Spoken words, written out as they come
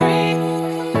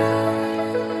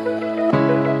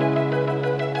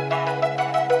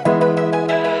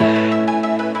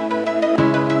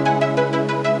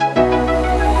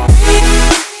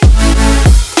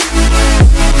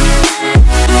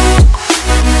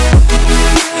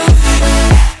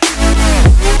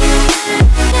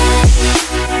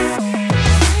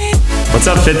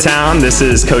FitTown. This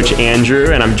is Coach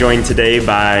Andrew, and I'm joined today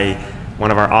by one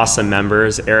of our awesome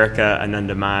members, Erica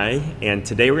Anandamayi. And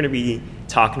today we're going to be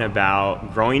talking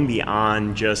about growing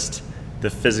beyond just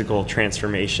the physical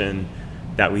transformation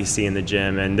that we see in the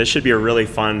gym. And this should be a really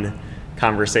fun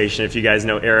conversation. If you guys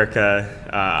know Erica,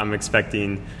 I'm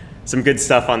expecting some good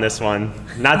stuff on this one.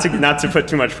 Not to put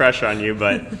too much pressure on you,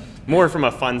 but more from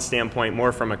a fun standpoint,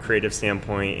 more from a creative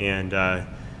standpoint, and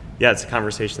yeah, it's a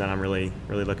conversation that I'm really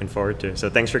looking forward to. So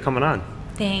thanks for coming on.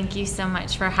 Thank you so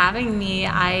much for having me.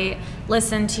 I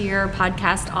listen to your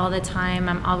podcast all the time.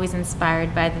 I'm always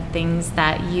inspired by the things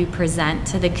that you present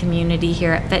to the community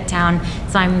here at FitTown.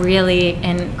 So I'm really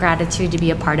in gratitude to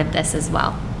be a part of this as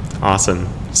well. Awesome.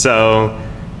 So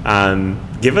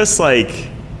give us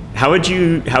how would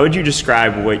you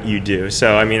describe what you do?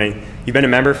 So I mean, you've been a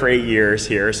member for 8 years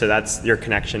here, so that's your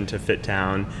connection to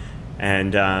FitTown,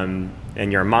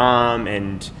 and you're a mom,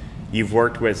 and you've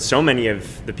worked with so many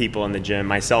of the people in the gym,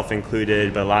 myself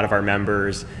included, but a lot of our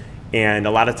members, and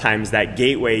a lot of times that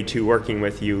gateway to working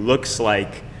with you looks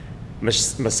like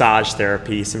massage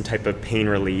therapy, some type of pain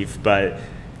relief, but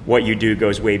what you do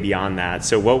goes way beyond that.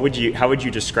 So how would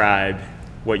you describe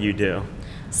what you do?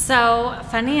 So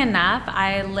funny enough,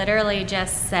 I literally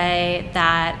just say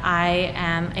that I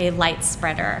am a light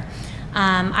spreader.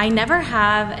 I never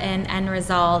have an end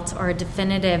result or a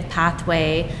definitive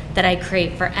pathway that I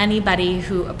create for anybody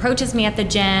who approaches me at the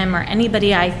gym, or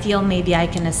anybody I feel maybe I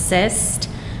can assist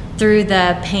through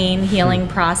the pain healing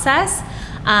process.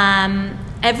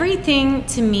 Everything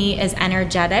to me is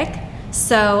energetic.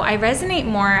 So I resonate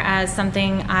more as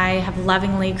something I have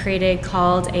lovingly created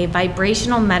called a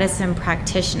vibrational medicine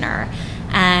practitioner.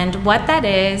 And what that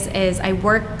is I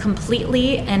work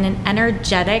completely in an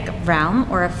energetic realm,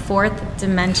 or a fourth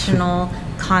dimensional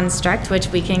construct, which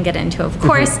we can get into, of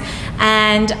course.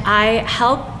 And I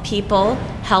help people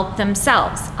help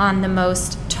themselves on the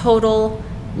most total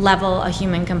level a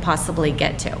human can possibly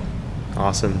get to.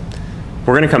 Awesome.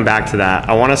 We're going to come back to that.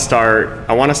 I want to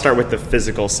start with the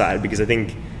physical side, because I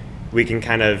think we can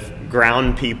kind of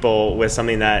ground people with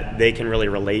something that they can really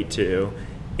relate to.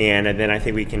 And then I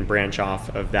think we can branch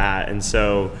off of that. And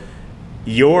so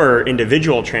your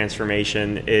individual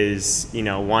transformation is,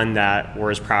 one that we're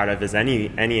as proud of as any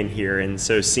in here. And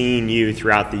so seeing you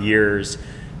throughout the years,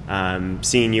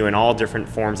 seeing you in all different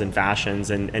forms and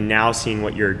fashions, and now seeing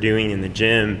what you're doing in the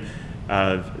gym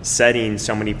of setting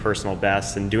so many personal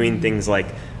bests and doing things like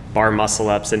bar muscle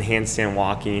ups and handstand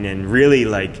walking, and really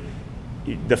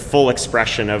the full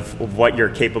expression of what you're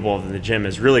capable of in the gym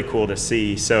is really cool to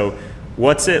see. So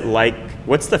what's it like?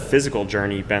 What's the physical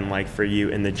journey been like for you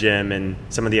in the gym, and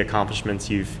some of the accomplishments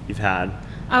you've had?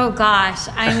 Oh gosh,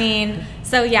 I mean,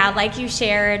 so yeah, like you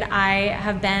shared, I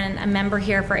have been a member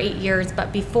here for 8 years,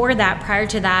 but before that, prior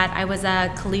to that, I was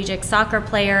a collegiate soccer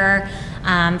player.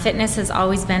 Fitness has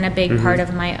always been a big part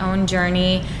of my own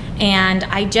journey. And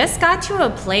I just got to a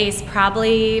place,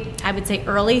 probably, I would say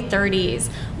early 30s,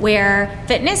 where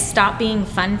fitness stopped being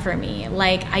fun for me.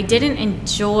 I didn't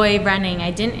enjoy running.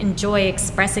 I didn't enjoy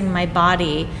expressing my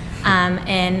body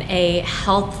in a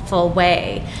healthful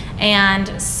way.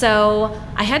 And so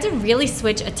I had to really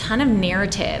switch a ton of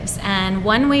narratives. And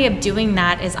one way of doing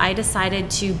that is I decided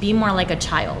to be more like a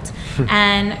child.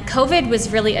 And COVID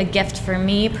was really a gift for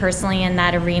me personally in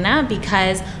that arena,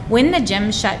 because when the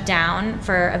gym shut down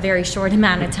for a very short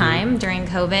amount of time during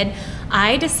COVID,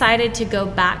 I decided to go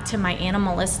back to my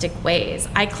animalistic ways.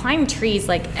 I climbed trees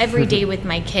every day with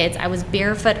my kids. I was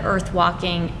barefoot earth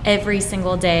walking every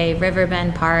single day,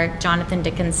 Riverbend Park, Jonathan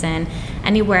Dickinson,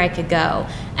 anywhere I could go.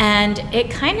 And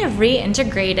it kind of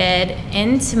reintegrated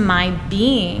into my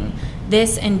being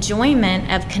this enjoyment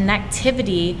of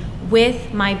connectivity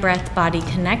with my breath-body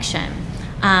connection.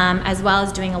 As well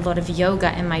as doing a lot of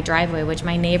yoga in my driveway, which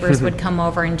my neighbors would come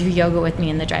over and do yoga with me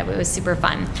in the driveway. It was super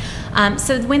fun.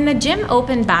 So when the gym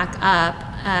opened back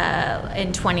up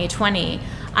in 2020,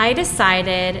 I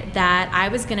decided that I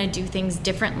was going to do things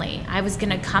differently. I was going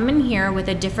to come in here with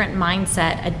a different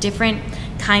mindset, a different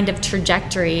kind of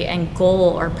trajectory and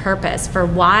goal or purpose for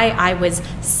why I was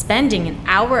spending an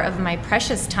hour of my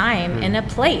precious time in a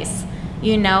place.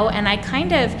 And I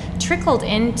kind of trickled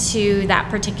into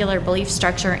that particular belief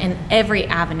structure in every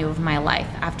avenue of my life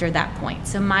after that point.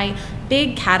 So my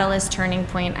big catalyst turning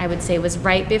point, I would say, was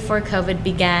right before COVID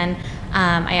began.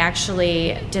 I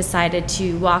actually decided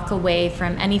to walk away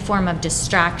from any form of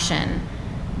distraction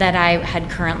that I had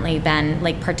currently been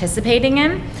participating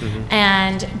in,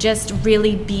 and just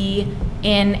really be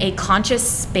in a conscious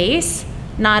space,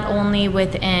 not only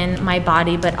within my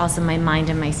body, but also my mind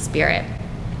and my spirit.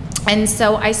 And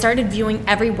so I started viewing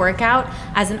every workout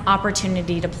as an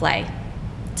opportunity to play,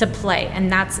 to play,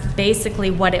 and that's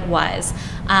basically what it was.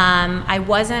 I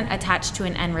wasn't attached to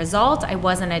an end result. I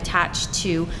wasn't attached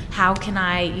to how can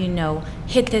I,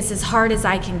 hit this as hard as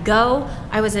I can go.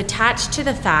 I was attached to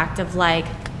the fact of like,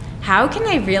 how can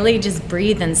I really just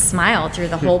breathe and smile through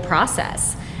the whole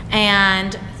process?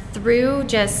 And through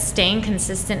just staying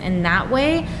consistent in that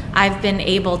way, I've been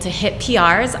able to hit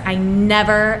PRs I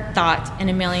never thought in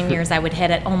a million years I would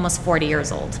hit at almost 40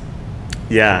 years old.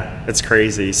 Yeah, it's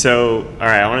crazy. So, all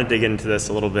right, I want to dig into this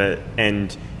a little bit.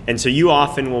 And so you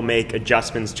often will make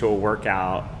adjustments to a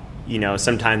workout.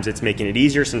 Sometimes it's making it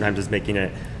easier, sometimes it's making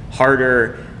it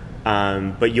harder,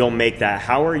 but you'll make that.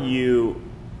 How are you,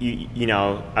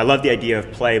 I love the idea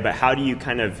of play, but how do you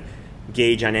kind of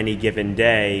gauge on any given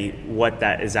day what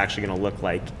that is actually going to look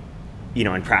like,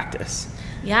 in practice?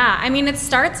 Yeah, I mean, it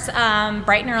starts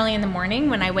bright and early in the morning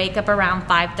when I wake up around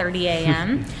 5:30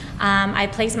 a.m. I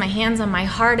place my hands on my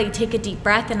heart, I take a deep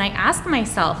breath, and I ask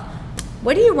myself,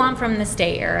 what do you want from this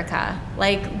day, Erica?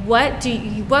 Like, what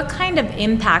kind of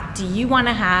impact do you want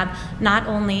to have, not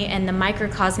only in the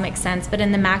microcosmic sense, but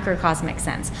in the macrocosmic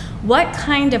sense? What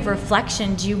kind of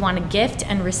reflection do you want to gift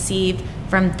and receive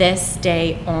from this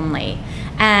day only?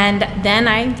 And then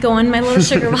I go in my little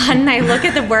sugar bun and I look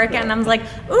at the workout and I'm like,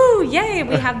 ooh, yay,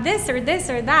 we have this or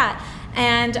that.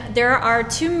 And there are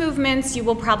two movements you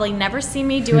will probably never see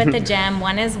me do at the gym.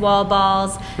 One is wall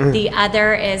balls. The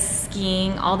other is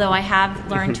skiing, although I have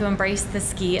learned to embrace the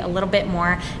ski a little bit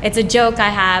more. It's a joke I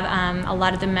have. A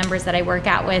lot of the members that I work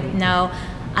out with know.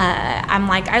 I'm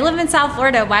like, I live in South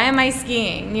Florida. Why am I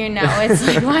skiing? It's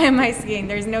like, why am I skiing?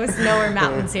 There's no snow or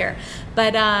mountains here.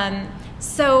 But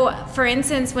so, for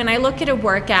instance, when I look at a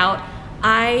workout,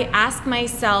 I ask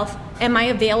myself, am I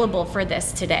available for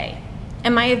this today?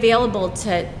 Am I available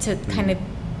to kind of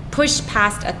push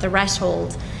past a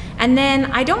threshold? And then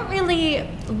I don't really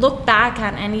look back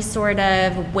on any sort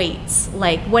of weights,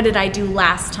 like what did I do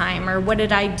last time or what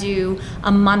did I do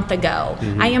a month ago?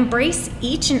 I embrace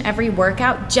each and every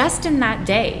workout just in that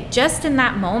day, just in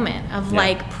that moment of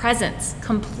like presence,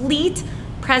 complete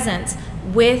presence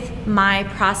with my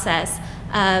process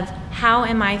of how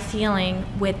am I feeling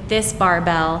with this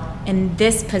barbell in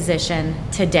this position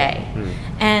today.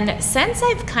 And since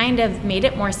I've kind of made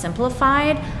it more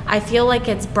simplified, I feel like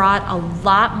it's brought a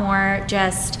lot more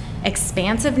just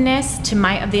expansiveness to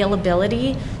my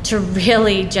availability to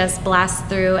really just blast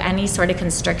through any sort of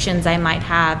constrictions I might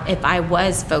have if I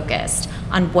was focused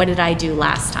on what did I do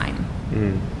last time.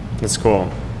 That's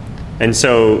cool. And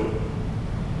so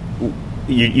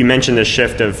you mentioned the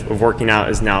shift of working out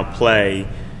is now play.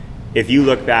 If you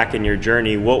look back in your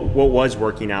journey, what was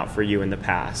working out for you in the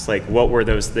past? Like, what were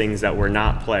those things that were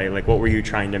not play? Like, what were you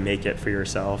trying to make it for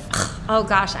yourself? Oh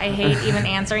gosh, I hate even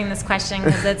answering this question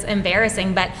because it's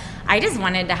embarrassing, but I just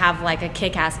wanted to have like a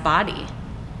kick-ass body,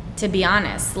 to be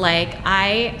honest. Like,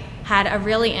 I had a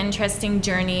really interesting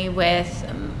journey with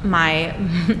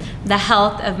the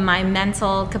health of my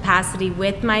mental capacity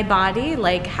with my body,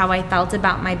 like how I felt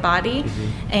about my body.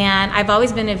 And I've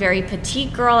always been a very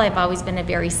petite girl. I've always been a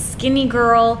very skinny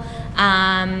girl.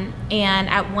 And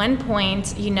at one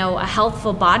point, a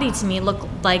healthful body to me looked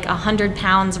like 100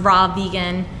 pounds raw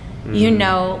vegan,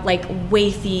 like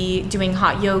wafy, doing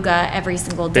hot yoga every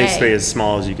single day. Basically as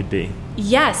small as you could be.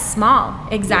 Yes, small,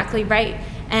 exactly right.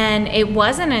 And it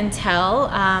wasn't until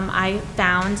I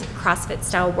found CrossFit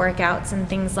style workouts and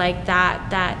things like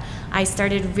that I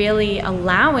started really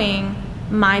allowing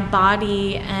my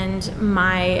body and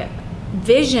my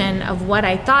vision of what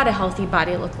I thought a healthy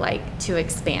body looked like to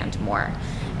expand more.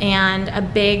 And a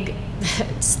big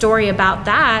story about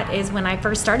that is when I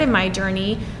first started my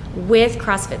journey with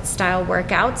CrossFit style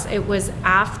workouts, it was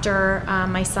after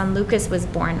my son Lucas was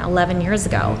born 11 years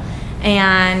ago.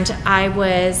 And I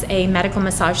was a medical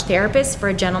massage therapist for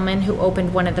a gentleman who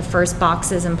opened one of the first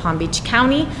boxes in Palm Beach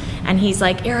County. And he's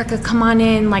like, Erica, come on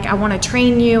in. Like, I want to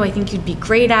train you. I think you'd be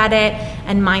great at it.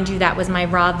 And mind you, that was my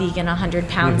raw vegan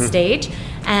 100-pound stage.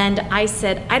 And I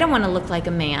said, I don't want to look like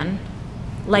a man.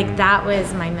 Like, that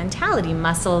was my mentality.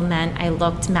 Muscle meant I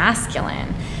looked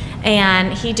masculine.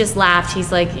 And he just laughed.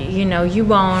 He's like, you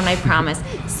won't, I promise.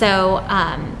 So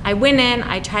I went in,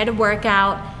 I tried to work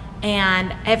out,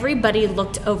 and everybody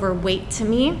looked overweight to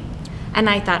me. And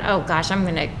I thought, oh gosh, I'm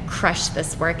gonna crush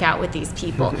this workout with these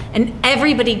people. And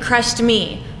everybody crushed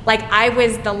me. Like, I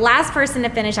was the last person to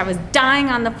finish. I was dying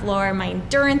on the floor. My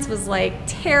endurance was like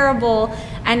terrible.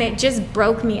 And it just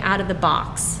broke me out of the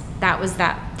box. That was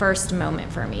that first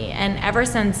moment for me. And ever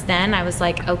since then, I was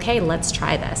like, okay, let's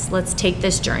try this. Let's take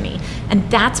this journey.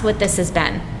 And that's what this has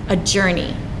been, a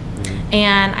journey.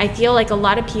 And I feel like a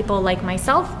lot of people like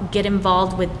myself get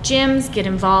involved with gyms, get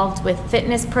involved with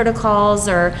fitness protocols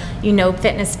or,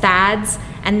 fitness fads,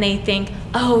 and they think,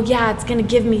 oh yeah, it's gonna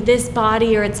give me this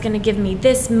body, or it's gonna give me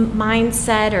this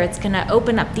mindset, or it's gonna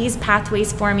open up these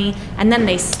pathways for me, and then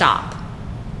they stop.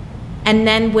 And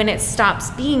then when it stops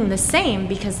being the same,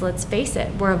 because let's face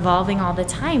it, we're evolving all the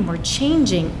time, we're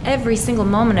changing every single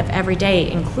moment of every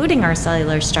day, including our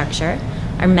cellular structure,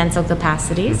 our mental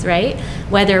capacities, right?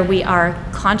 Whether we are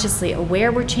consciously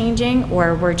aware we're changing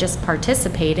or we're just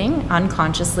participating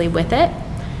unconsciously with it,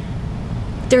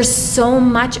 there's so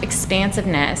much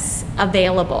expansiveness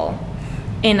available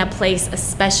in a place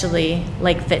especially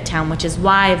like FitTown, which is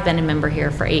why I've been a member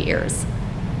here for 8 years.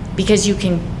 Because you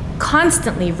can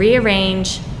constantly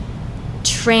rearrange,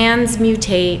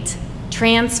 transmutate,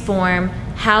 transform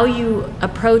how you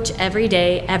approach every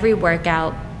day, every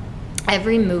workout,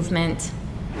 every movement,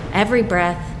 every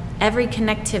breath, every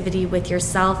connectivity with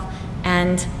yourself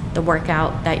and the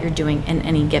workout that you're doing in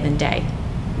any given day.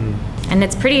 And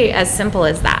it's pretty as simple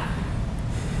as that.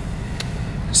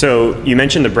 So you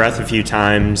mentioned the breath a few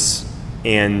times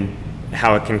and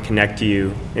how it can connect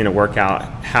you in a workout.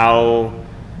 How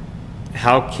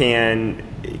can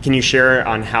you share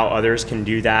on how others can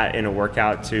do that in a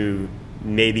workout to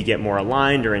maybe get more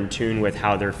aligned or in tune with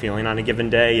how they're feeling on a given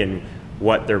day and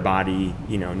what their body,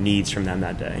 needs from them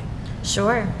that day?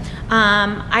 Sure.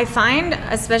 I find,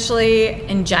 especially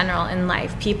in general in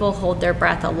life, people hold their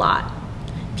breath a lot.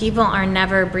 People are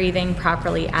never breathing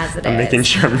properly as it is. I'm making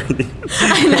sure I'm breathing.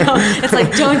 I know. It's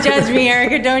like, don't judge me,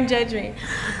 Erica, don't judge me.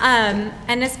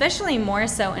 And especially more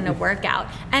so in a workout.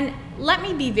 And let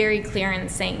me be very clear in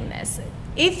saying this.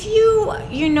 If you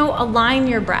align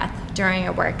your breath during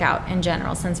a workout in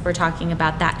general, since we're talking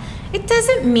about that, it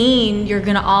doesn't mean you're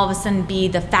going to all of a sudden be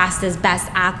the fastest, best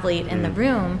athlete in the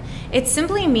room. It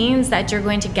simply means that you're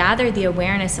going to gather the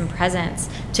awareness and presence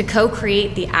to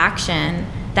co-create the action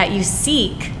that you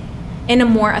seek in a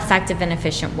more effective and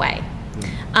efficient way.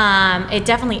 It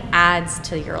definitely adds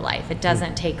to your life. It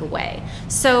doesn't take away.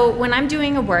 So when I'm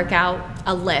doing a workout,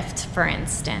 a lift, for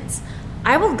instance,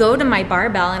 I will go to my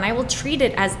barbell and I will treat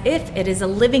it as if it is a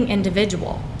living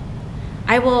individual.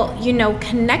 I will,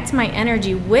 connect my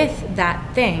energy with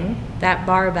that thing, that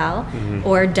barbell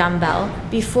or dumbbell,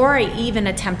 before I even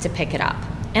attempt to pick it up.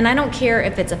 And I don't care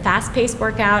if it's a fast-paced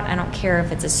workout. I don't care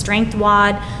if it's a strength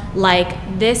WOD.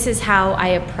 Like, this is how I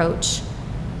approach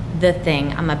the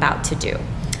thing I'm about to do.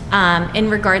 In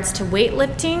regards to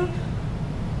weightlifting,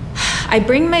 I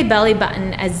bring my belly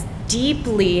button as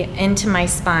deeply into my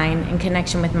spine, in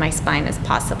connection with my spine as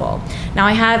possible. Now,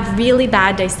 I have really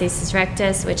bad diastasis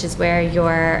rectus, which is where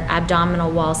your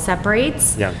abdominal wall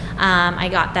separates. Yeah. I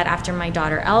got that after my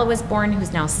daughter Ella was born,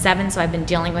 who's now 7, so I've been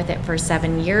dealing with it for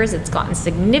 7 years. It's gotten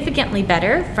significantly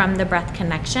better from the breath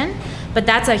connection, but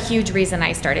that's a huge reason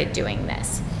I started doing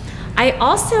this. I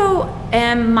also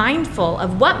am mindful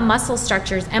of what muscle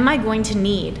structures am I going to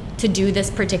need to do this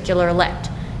particular lift.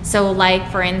 So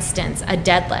like, for instance, a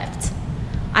deadlift.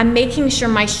 I'm making sure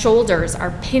my shoulders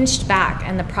are pinched back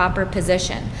in the proper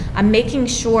position. I'm making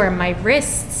sure my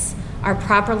wrists are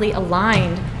properly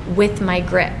aligned with my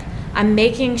grip. I'm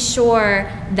making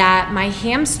sure that my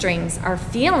hamstrings are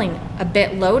feeling a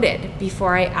bit loaded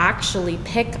before I actually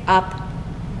pick up,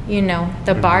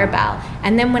 the barbell.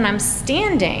 And then when I'm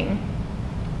standing,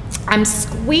 I'm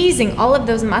squeezing all of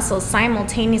those muscles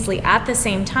simultaneously at the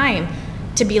same time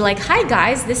to be like, hi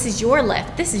guys, this is your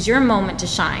lift. This is your moment to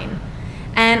shine.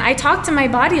 And I talk to my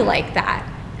body like that.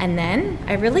 And then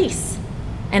I release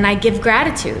and I give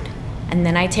gratitude. And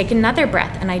then I take another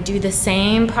breath and I do the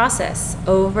same process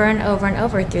over and over and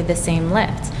over through the same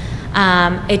lift.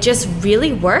 It just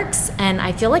really works. And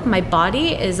I feel like my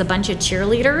body is a bunch of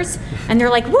cheerleaders and they're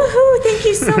like, woohoo, thank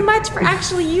you so much for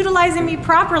actually utilizing me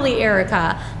properly,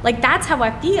 Erica. Like, that's how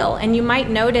I feel. And you might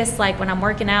notice, like, when I'm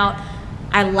working out,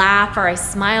 I laugh or I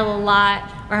smile a lot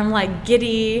or I'm like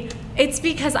giddy. It's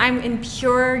because I'm in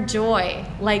pure joy.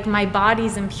 Like, my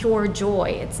body's in pure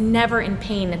joy. It's never in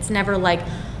pain. It's never like,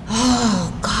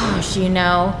 oh gosh,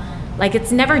 like,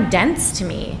 it's never dense to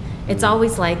me. It's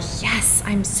always like, yes,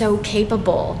 I'm so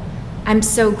capable. I'm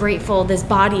so grateful. This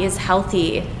body is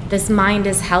healthy. This mind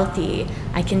is healthy.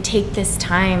 I can take this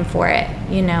time for it,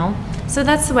 So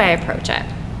that's the way I approach it.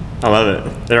 I love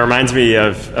it. It reminds me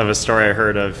of a story I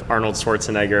heard of Arnold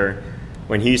Schwarzenegger.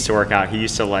 When he used to work out, he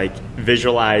used to like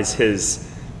visualize his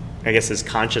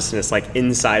consciousness like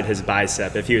inside his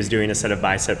bicep if he was doing a set of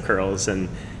bicep curls. And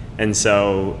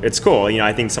so it's cool.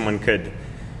 I think someone could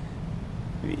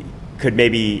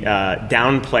maybe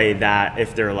downplay that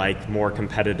if they're like more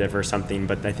competitive or something.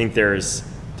 But I think there's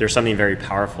there's something very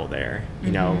powerful there, you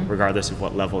know, regardless of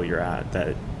what level you're at,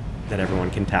 that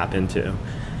everyone can tap into.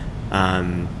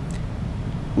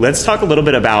 Let's talk a little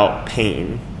bit about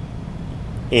pain.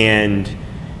 And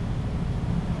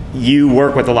you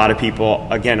work with a lot of people.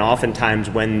 Again, oftentimes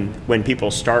when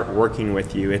people start working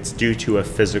with you, it's due to a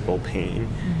physical pain.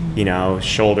 You know,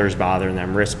 shoulders bothering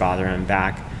them, wrists bothering them,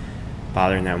 back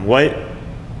bothering them.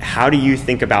 How do you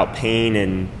think about pain,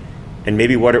 and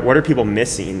maybe what are people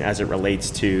missing as it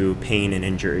relates to pain and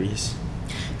injuries?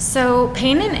 So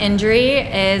pain and injury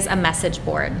is a message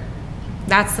board.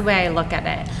 That's the way I look at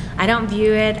it. I don't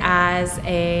view it as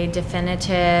a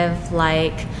definitive,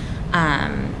 like,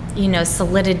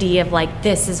 solidity of like,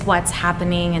 this is what's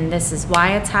happening and this is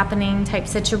why it's happening type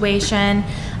situation.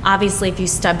 Obviously, if you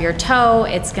stub your toe,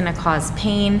 it's going to cause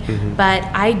pain. But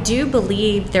I do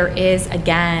believe there is,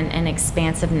 again, an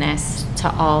expansiveness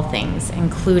to all things,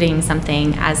 including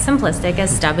something as simplistic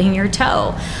as stubbing your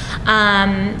toe.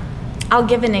 I'll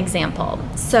give an example.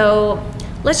 So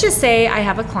let's just say I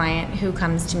have a client who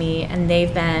comes to me and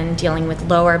they've been dealing with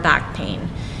lower back pain,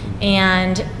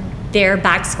 and their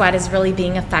back squat is really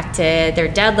being affected, their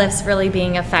deadlift's really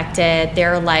being affected.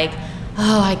 They're like,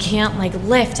 oh, I can't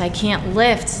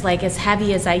lift like as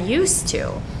heavy as I used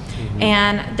to.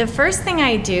 And the first thing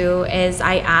I do is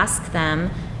I ask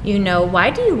them, why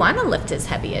do you want to lift as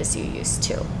heavy as you used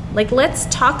to? Like, let's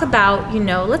talk about,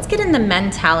 let's get in the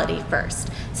mentality first.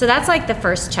 So that's like the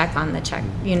first check on the check,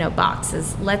 box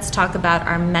is let's talk about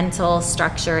our mental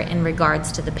structure in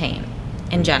regards to the pain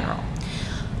in general.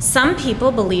 Some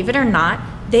people, believe it or not,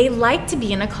 they like to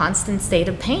be in a constant state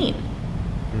of pain.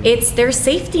 It's their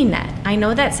safety net. I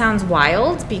know that sounds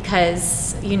wild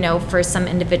because, for some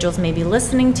individuals maybe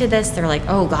listening to this, they're like,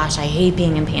 oh gosh, I hate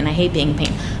being in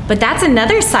pain. But that's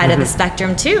another side of the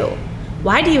spectrum too.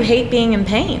 Why do you hate being in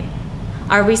pain?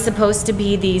 Are we supposed to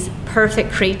be these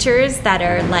perfect creatures that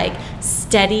are like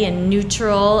steady and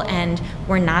neutral, and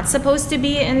we're not supposed to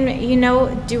be in,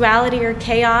 duality or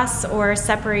chaos or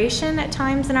separation at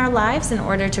times in our lives in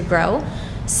order to grow?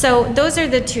 So those are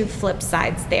the two flip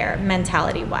sides there,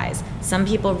 mentality-wise. Some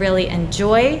people really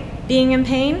enjoy being in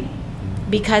pain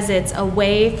because it's a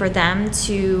way for them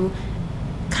to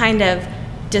kind of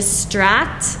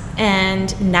distract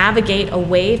and navigate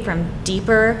away from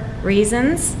deeper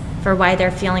reasons for why they're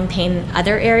feeling pain in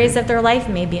other areas of their life,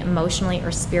 maybe emotionally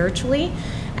or spiritually.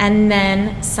 And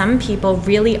then some people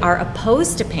really are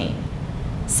opposed to pain.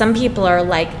 Some people are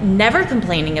like never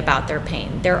complaining about their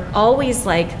pain. They're always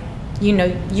like,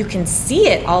 you can see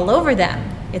it all over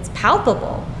them. It's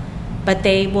palpable. But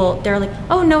they're like,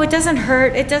 oh no, it doesn't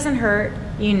hurt,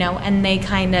 and they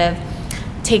kind of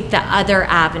take the other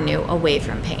avenue away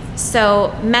from pain.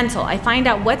 So mental, I find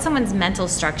out what someone's mental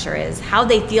structure is, how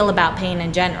they feel about pain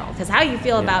in general, because how you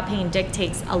feel about pain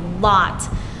dictates a lot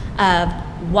of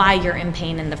why you're in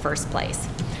pain in the first place.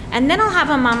 And then I'll have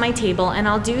them on my table and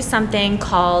I'll do something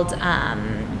called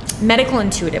medical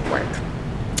intuitive work.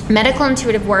 Medical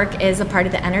intuitive work is a part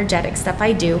of the energetic stuff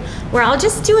I do, where I'll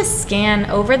just do a scan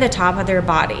over the top of their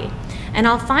body and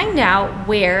I'll find out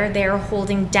where they're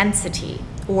holding density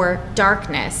or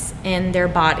darkness in their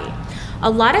body. A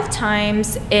lot of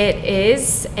times it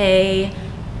is a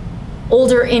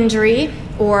older injury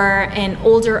or an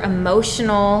older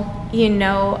emotional,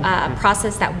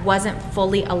 process that wasn't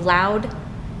fully allowed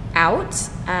out.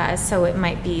 So it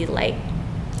might be like,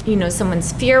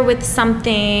 someone's fear with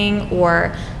something,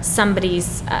 or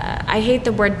somebody's, I hate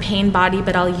the word pain body,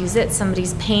 but I'll use it,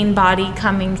 somebody's pain body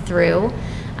coming through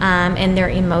in their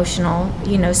emotional,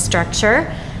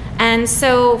 structure. And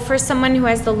so for someone who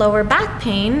has the lower back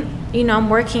pain, I'm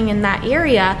working in that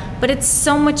area, but it's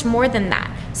so much more than that.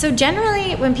 So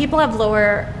generally, when people have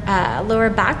lower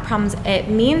back problems, it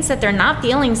means that they're not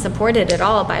feeling supported at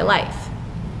all by life.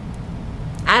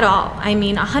 At all. I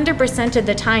mean, 100% of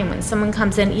the time when someone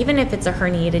comes in, even if it's a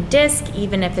herniated disc,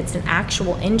 even if it's an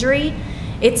actual injury,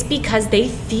 it's because they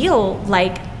feel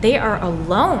like they are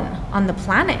alone on the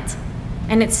planet.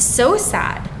 And it's so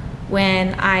sad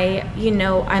when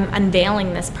I'm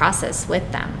unveiling this process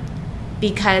with them,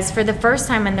 because for the first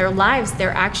time in their lives,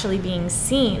 they're actually being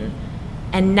seen,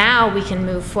 and now we can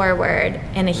move forward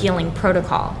in a healing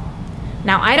protocol.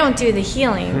 Now, I don't do the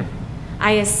healing.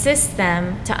 I assist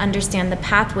them to understand the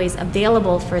pathways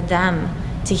available for them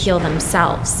to heal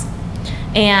themselves.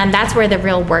 And that's where the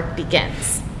real work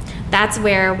begins. That's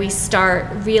where we start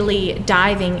really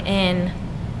diving in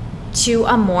to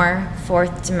a more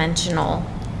fourth dimensional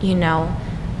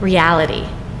reality,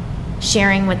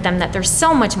 sharing with them that there's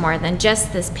so much more than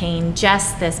just this pain,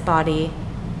 just this body,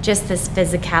 just this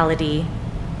physicality,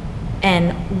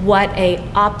 and what a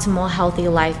optimal, healthy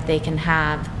life they can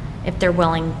have if they're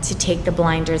willing to take the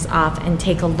blinders off and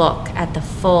take a look at the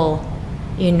full,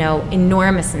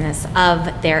 enormousness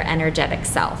of their energetic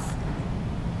self.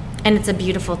 And it's a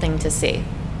beautiful thing to see.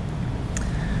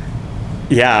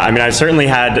 Yeah, I mean, I certainly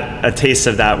had a taste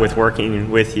of that with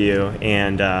working with you,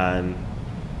 and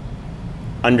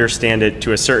understand it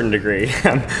to a certain degree.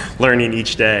 I'm learning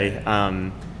each day.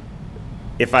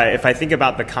 If I think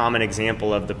about the common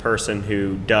example of the person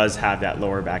who does have that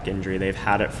lower back injury, they've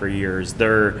had it for years,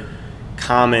 their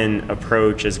common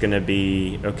approach is going to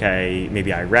be, okay,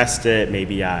 maybe I rest it,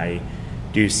 maybe I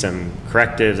do some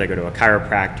correctives, I go to a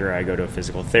chiropractor, I go to a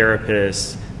physical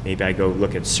therapist, maybe I go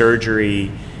look at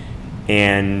surgery,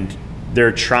 and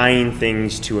they're trying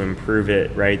things to improve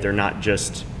it, right? They're not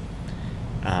just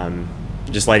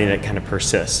letting it kind of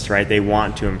persist, right? They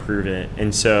want to improve it.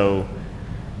 And so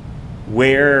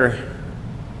where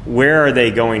are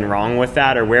they going wrong with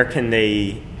that, or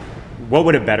what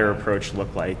would a better approach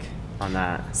look like on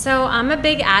that? So I'm a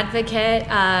big advocate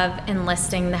of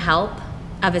enlisting the help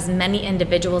of as many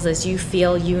individuals as you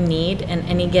feel you need in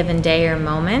any given day or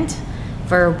moment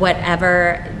for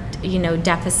whatever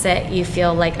deficit you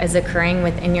feel like is occurring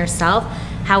within yourself.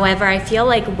 However, I feel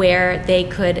like where they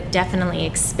could definitely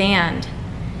expand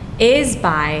is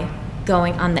by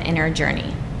going on the inner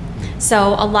journey. So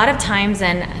a lot of times,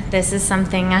 and this is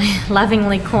something I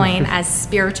lovingly coin as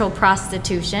spiritual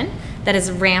prostitution that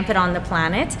is rampant on the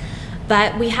planet,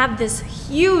 but we have this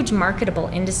huge marketable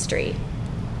industry,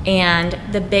 and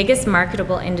the biggest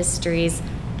marketable industry's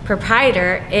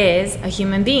proprietor is a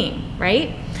human being,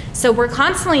 right? So we're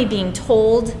constantly being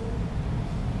told,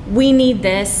 we need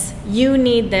this, you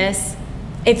need this,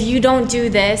 if you don't do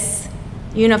this,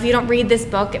 if you don't read this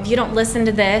book, if you don't listen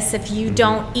to this, if you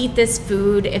don't eat this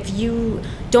food, if you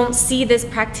don't see this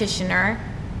practitioner,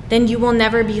 then you will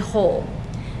never be whole.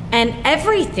 And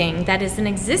everything that is in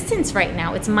existence right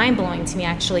now, it's mind-blowing to me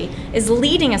actually, is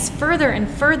leading us further and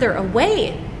further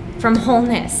away from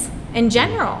wholeness in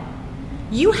general.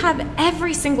 You have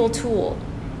every single tool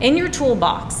in your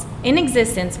toolbox, in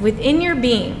existence, within your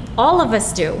being, all of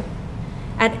us do,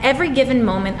 at every given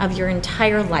moment of your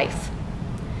entire life.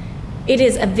 It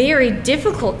is a very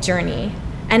difficult journey,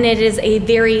 and it is a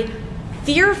very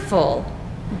fearful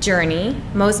journey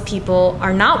most people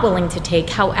are not willing to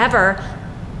take. However,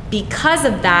 because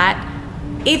of that,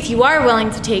 if you are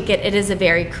willing to take it, it is a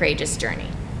very courageous journey.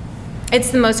 It's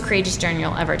the most courageous journey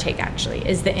you'll ever take, actually,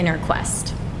 is the inner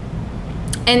quest.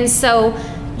 And so,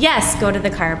 yes, go to the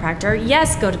chiropractor.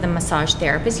 Yes, go to the massage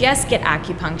therapist. Yes, get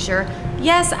acupuncture.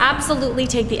 Yes, absolutely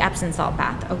take the Epsom salt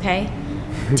bath, okay?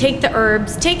 Take the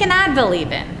herbs, take an Advil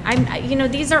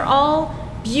even. These are all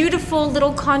beautiful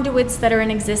little conduits that are in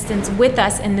existence with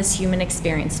us in this human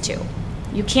experience too.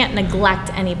 You can't neglect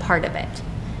any part of it.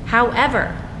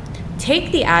 However,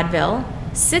 take the Advil,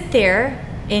 sit there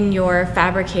in your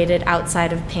fabricated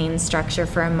outside of pain structure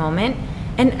for a moment,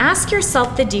 and ask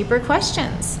yourself the deeper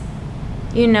questions.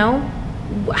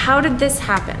 How did this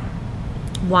happen?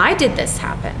 Why did this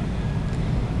happen?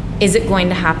 Is it going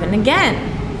to happen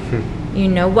again?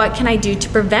 What can I do to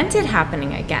prevent it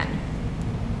happening again?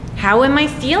 How am I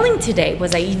feeling today?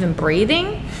 Was I even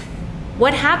breathing?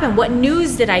 What happened? What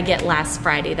news did I get last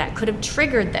Friday that could have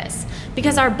triggered this?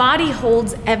 Because our body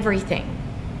holds everything.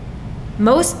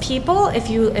 Most people, if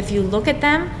you look at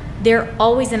them, they're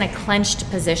always in a clenched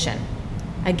position.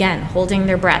 Again, holding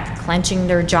their breath, clenching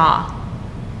their jaw.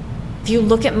 If you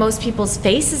look at most people's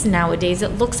faces nowadays,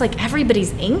 it looks like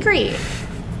everybody's angry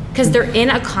because they're in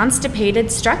a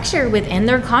constipated structure within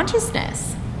their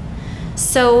consciousness.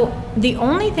 So the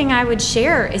only thing I would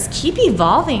share is keep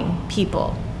evolving,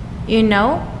 people.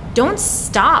 Don't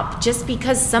stop just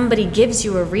because somebody gives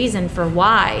you a reason for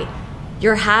why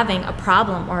you're having a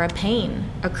problem or a pain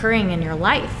occurring in your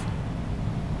life.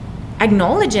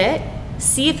 Acknowledge it.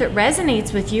 See if it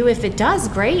resonates with you. If it does,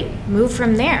 great. Move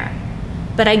from there.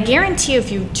 But I guarantee you,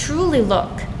 if you truly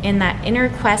look in that inner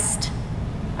quest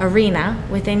arena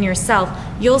within yourself,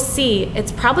 you'll see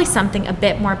it's probably something a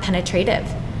bit more penetrative.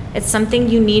 It's something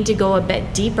you need to go a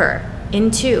bit deeper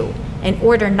into in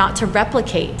order not to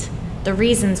replicate the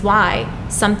reasons why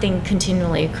something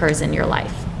continually occurs in your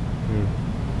life.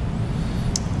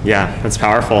 Yeah, that's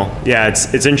powerful. Yeah,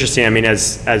 it's interesting. I mean,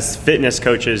 as fitness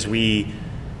coaches, we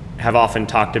have often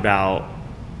talked about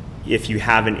if you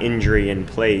have an injury in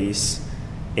place,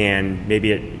 and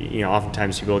maybe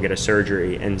oftentimes people get a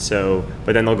surgery, and so,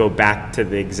 but then they'll go back to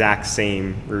the exact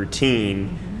same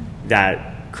routine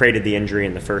that created the injury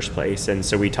in the first place. And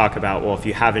so we talk about, well, if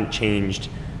you haven't changed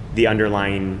the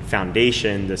underlying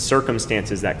foundation, the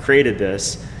circumstances that created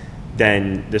this,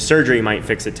 then the surgery might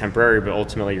fix it temporarily, but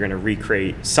ultimately you're going to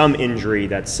recreate some injury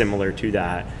that's similar to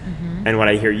that. And what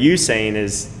I hear you saying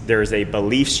is there's a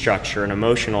belief structure, an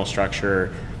emotional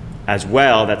structure as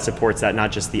well that supports that,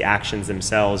 not just the actions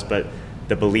themselves, but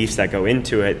the beliefs that go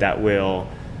into it that will,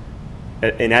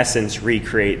 in essence,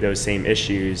 recreate those same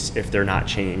issues if they're not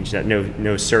changed, that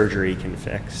no surgery can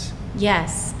fix.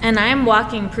 Yes, and I'm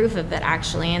walking proof of it,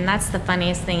 actually, and that's the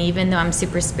funniest thing. Even though I'm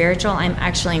super spiritual, I'm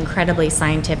actually incredibly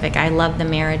scientific. I love the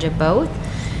marriage of both,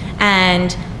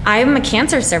 and I'm a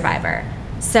cancer survivor.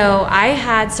 So I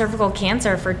had cervical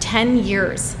cancer for 10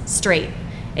 years straight.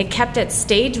 It kept at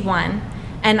stage 1,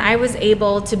 and I was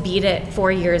able to beat it 4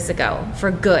 years ago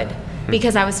for good,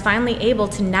 because I was finally able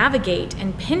to navigate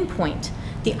and pinpoint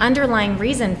the underlying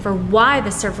reason for why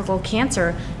the cervical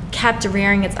cancer kept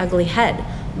rearing its ugly head.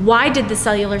 Why did the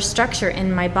cellular structure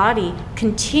in my body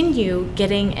continue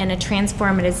getting in a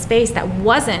transformative space that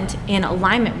wasn't in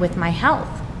alignment with my health?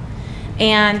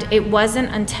 And it wasn't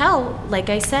until, like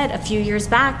I said, a few years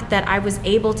back that I was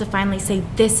able to finally say,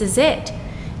 this is it.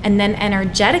 And then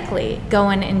energetically go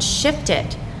in and shift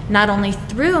it, not only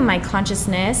through my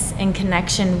consciousness and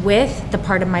connection with the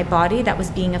part of my body that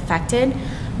was being affected,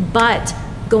 but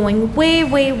going way,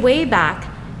 way, way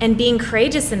back and being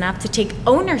courageous enough to take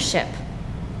ownership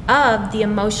of the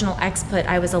emotional exput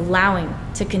I was allowing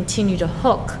to continue to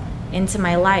hook into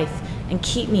my life and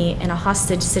keep me in a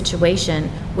hostage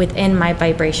situation within my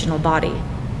vibrational body.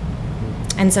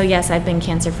 And so yes, I've been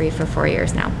cancer-free for 4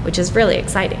 years now, which is really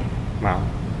exciting. Wow.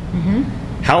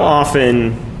 How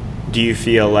often do you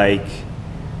feel like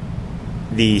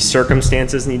the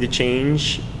circumstances need to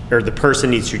change, or the person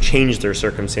needs to change their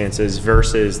circumstances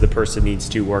versus the person needs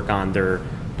to work on their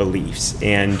beliefs?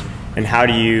 And how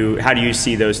do you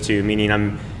see those two? Meaning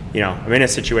I'm in a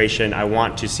situation, I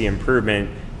want to see improvement.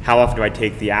 How often do I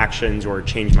take the actions or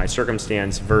change my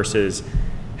circumstance versus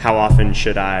how often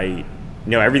should I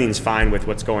know everything's fine with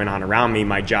what's going on around me,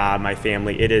 my job, my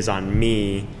family. It is on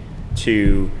me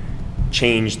to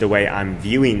change the way I'm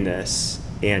viewing this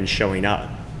and showing up.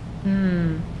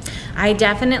 I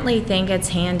definitely think it's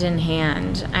hand in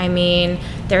hand. I mean,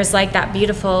 there's like that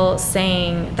beautiful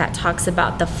saying that talks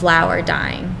about the flower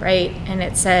dying, right? And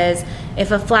it says, if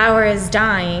a flower is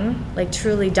dying, like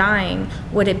truly dying,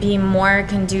 would it be more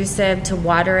conducive to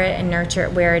water it and nurture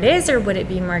it where it is, or would it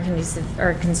be more conducive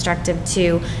or constructive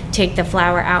to take the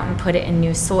flower out and put it in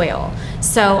new soil?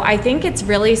 So I think it's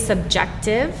really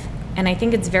subjective, and I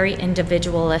think it's very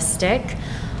individualistic.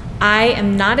 I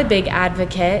am not a big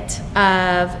advocate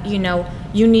of,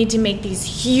 you need to make these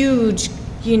huge,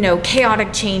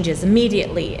 chaotic changes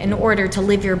immediately in order to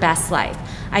live your best life.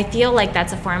 I feel like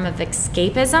that's a form of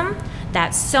escapism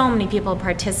that so many people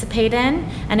participate in,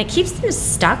 and it keeps them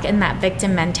stuck in that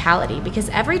victim mentality, because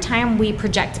every time we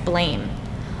project blame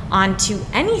onto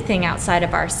anything outside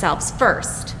of ourselves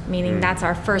first, meaning that's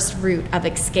our first route of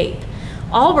escape,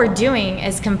 all we're doing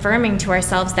is confirming to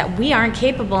ourselves that we aren't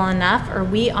capable enough, or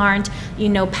we aren't,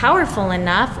 powerful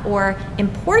enough, or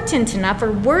important enough,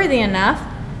 or worthy enough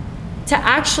to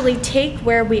actually take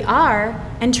where we are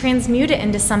and transmute it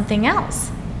into something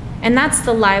else. And that's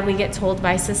the lie we get told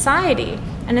by society.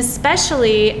 And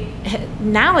especially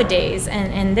nowadays,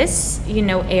 and in this,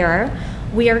 era,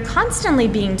 we are constantly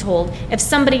being told if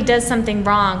somebody does something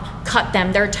wrong, cut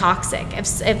them, they're toxic.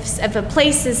 If a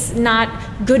place is not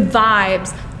good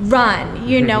vibes, run,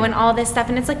 and all this stuff.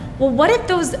 And it's like, well, what if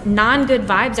those non-good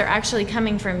vibes are actually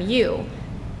coming from you?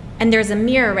 And there's a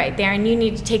mirror right there, and you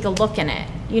need to take a look in it.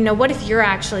 What if you're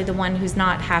actually the one who's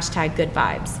not #good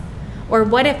vibes? Or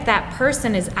what if that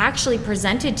person is actually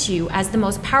presented to you as the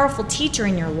most powerful teacher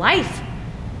in your life,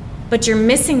 but you're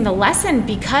missing the lesson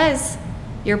because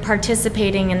you're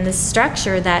participating in this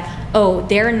structure that,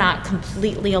 they're not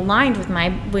completely aligned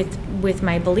with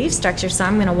my belief structure, so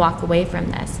I'm going to walk away from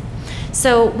this.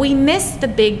 So we miss the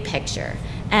big picture,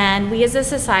 and we as a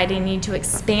society need to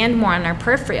expand more on our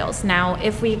peripherals. Now,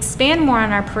 if we expand more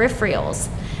on our peripherals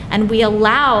and we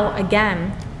allow,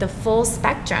 again, the full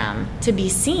spectrum to be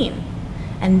seen,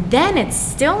 and then it's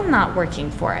still not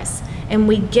working for us, and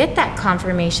we get that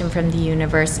confirmation from the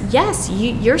universe, yes,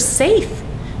 you're safe.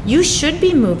 You should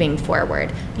be moving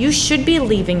forward. You should be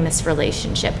leaving this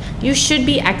relationship. You should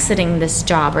be exiting this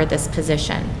job or this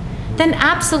position. Then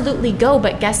absolutely go,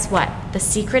 but guess what? The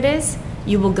secret is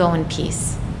you will go in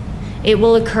peace. It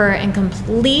will occur in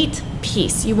complete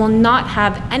peace. You will not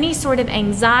have any sort of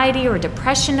anxiety or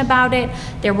depression about it.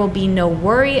 There will be no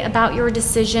worry about your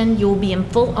decision. You will be in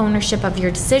full ownership of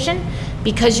your decision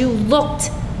because you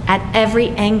looked at every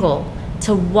angle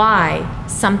to why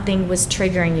something was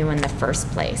triggering you in the first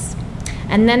place.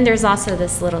 And then there's also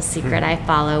this little secret I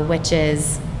follow, which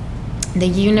is The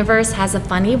universe has a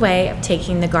funny way of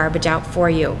taking the garbage out for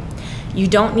you. You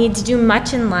don't need to do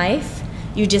much in life.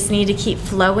 You just need to keep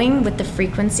flowing with the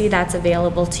frequency that's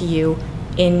available to you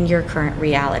in your current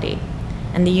reality.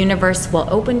 And the universe will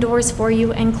open doors for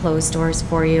you and close doors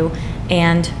for you,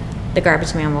 and the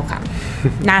garbage man will come.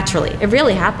 Naturally, it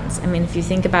really happens. I mean, if you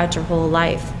think about your whole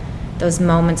life, those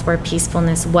moments where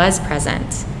peacefulness was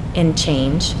present in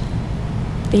change,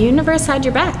 the universe had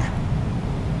your back.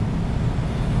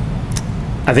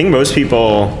 I think most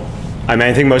people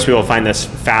find this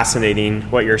fascinating,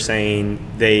 what you're saying.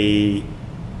 They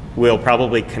will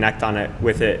probably connect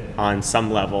with it on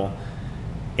some level.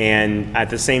 And at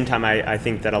the same time, I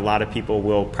think that a lot of people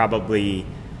will probably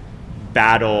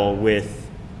battle with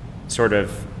sort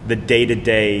of the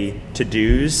day-to-day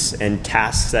to-dos and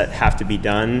tasks that have to be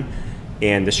done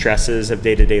and the stresses of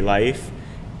day-to-day life,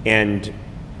 and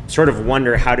sort of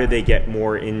wonder, how do they get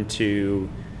more into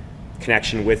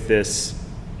connection with this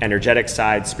energetic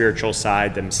side, spiritual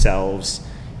side themselves?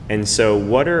 And so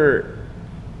what are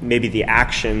maybe the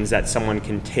actions that someone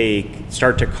can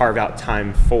start to carve out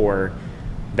time for,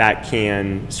 that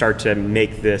can start to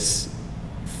make this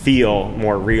feel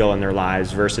more real in their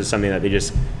lives versus something that they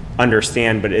just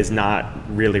understand but is not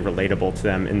really relatable to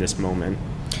them in this moment?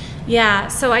 Yeah,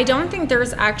 so I don't think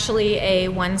there's actually a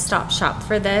one-stop shop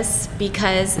for this,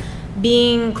 because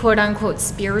being quote unquote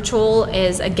spiritual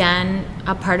is, again,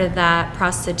 a part of that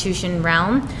prostitution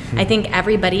realm. I think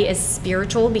everybody is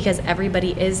spiritual because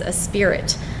everybody is a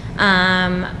spirit.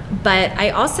 But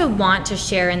I also want to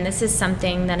share, and this is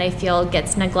something that I feel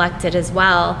gets neglected as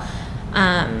well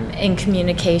in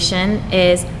communication,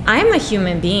 is I'm a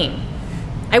human being.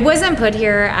 I wasn't put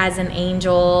here as an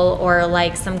angel or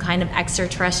like some kind of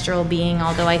extraterrestrial being,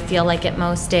 although I feel like it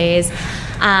most days.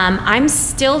 I'm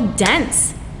still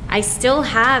dense. I still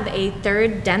have a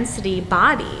third density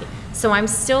body. So I'm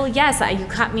still, yes, you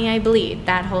cut me, I bleed,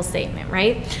 that whole statement,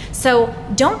 right? So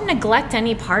don't neglect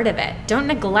any part of it. Don't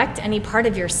neglect any part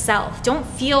of yourself. Don't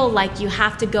feel like you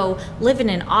have to go live in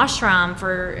an ashram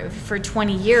for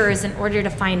 20 years in order to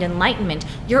find enlightenment.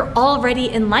 You're already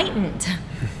enlightened.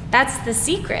 That's the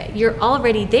secret. You're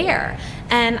already there.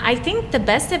 And I think the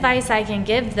best advice I can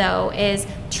give, though, is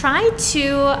try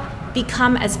to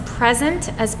become as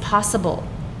present as possible.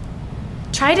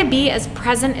 Try to be as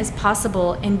present as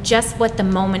possible in just what the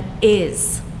moment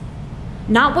is.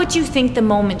 Not what you think the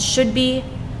moment should be,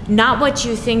 not what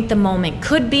you think the moment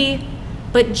could be,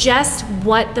 but just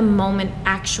what the moment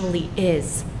actually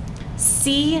is.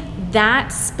 See that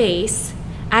space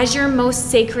as your most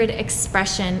sacred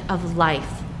expression of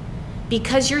life,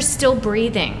 because you're still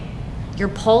breathing. Your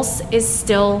pulse is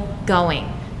still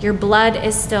going. Your blood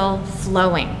is still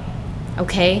flowing,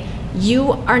 okay?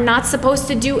 You are not supposed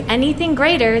to do anything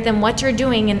greater than what you're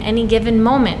doing in any given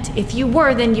moment. If you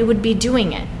were, then you would be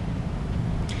doing it.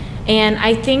 And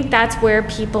I think that's where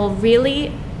people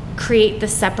really create the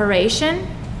separation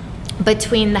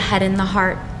between the head and the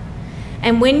heart.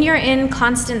 And when you're in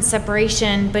constant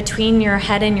separation between your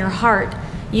head and your heart,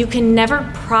 you can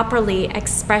never properly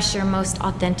express your most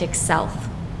authentic self,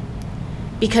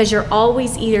 because you're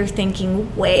always either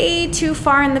thinking way too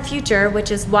far in the future,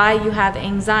 which is why you have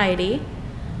anxiety,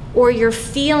 or you're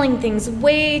feeling things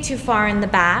way too far in the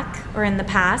back or in the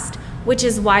past, which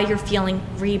is why you're feeling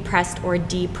repressed or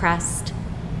depressed.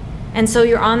 And so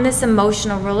you're on this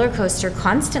emotional roller coaster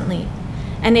constantly.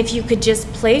 And if you could just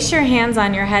place your hands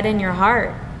on your head and your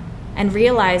heart and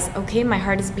realize, okay, my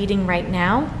heart is beating right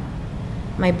now,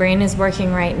 my brain is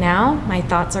working right now, my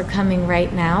thoughts are coming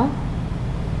right now,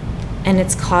 and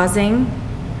it's causing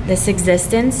this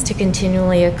existence to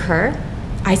continually occur,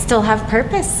 I still have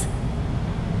purpose.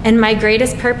 And my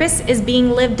greatest purpose is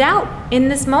being lived out in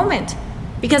this moment,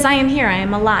 because I am here, I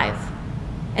am alive.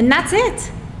 And that's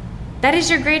it. That is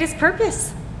your greatest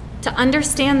purpose, to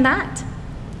understand that.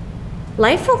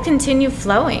 Life will continue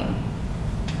flowing.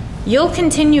 You'll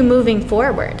continue moving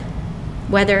forward,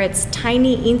 whether it's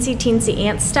tiny, eensy-teensy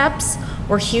ant steps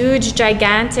or huge,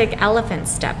 gigantic elephant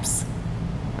steps.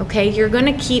 Okay, you're going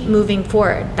to keep moving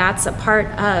forward. That's a part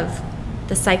of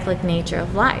the cyclic nature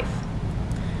of life.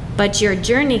 But your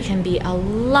journey can be a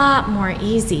lot more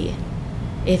easy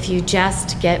if you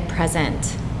just get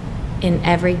present in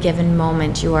every given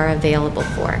moment you are available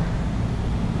for.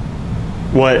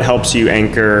 What helps you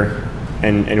anchor,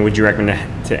 and would you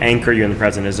recommend to anchor you in the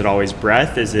present? Is it always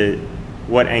breath?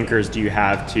 What anchors do you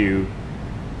have to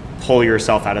pull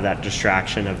yourself out of that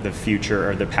distraction of the future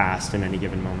or the past in any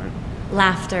given moment?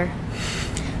 Laughter.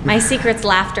 My secret's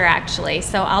laughter, actually.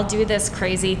 So I'll do this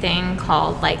crazy thing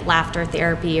called like laughter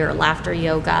therapy or laughter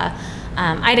yoga.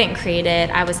 I didn't create it.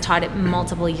 I was taught it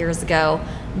multiple years ago,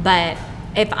 but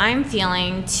if I'm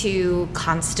feeling too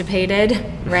constipated,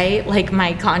 right? Like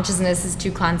my consciousness is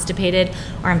too constipated,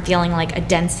 or I'm feeling like a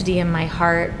density in my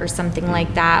heart or something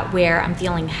like that, where I'm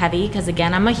feeling heavy, because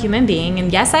again, I'm a human being,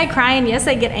 and yes, I cry, and yes,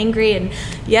 I get angry, and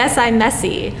yes, I'm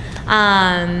messy.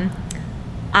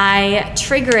 I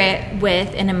trigger it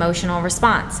with an emotional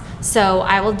response. So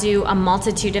I will do a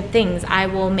multitude of things. I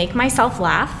will make myself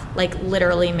laugh, like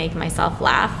literally make myself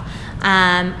laugh,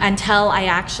 until I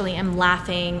actually am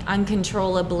laughing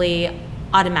uncontrollably,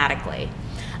 automatically.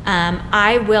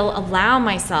 I will allow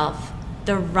myself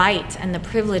the right and the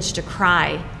privilege to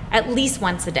cry at least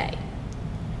once a day.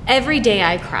 Every day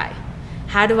I cry.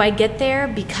 How do I get there?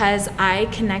 Because I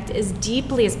connect as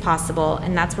deeply as possible,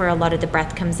 and that's where a lot of the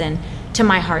breath comes in, to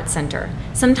my heart center.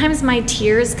 Sometimes my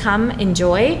tears come in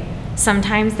joy,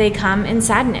 sometimes they come in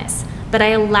sadness, but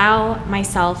I allow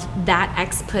myself that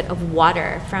output of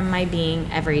water from my being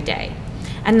every day.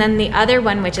 And then the other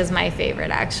one, which is my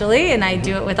favorite actually, and I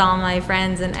do it with all my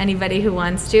friends and anybody who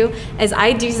wants to, is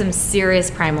I do some serious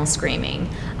primal screaming.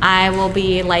 I will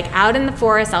be like out in the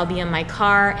forest, I'll be in my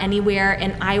car, anywhere,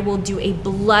 and I will do a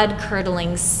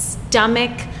blood-curdling,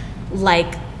 stomach,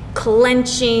 like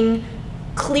clenching,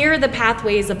 clear the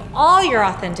pathways of all your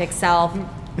authentic self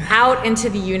out into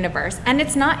the universe. And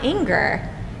it's not anger,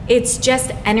 it's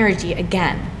just energy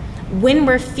again. When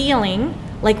we're feeling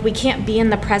like we can't be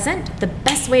in the present, the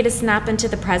best way to snap into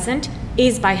the present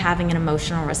is by having an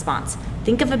emotional response.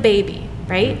 Think of a baby,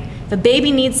 right? If a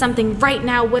baby needs something right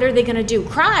now, what are they gonna do?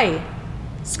 Cry,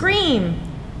 scream,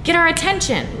 get our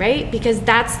attention, right? Because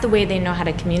that's the way they know how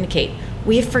to communicate.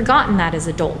 We've forgotten that as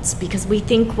adults because we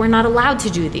think we're not allowed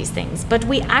to do these things, but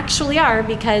we actually are,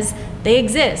 because they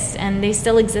exist and they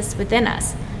still exist within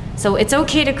us. So it's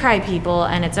okay to cry, people,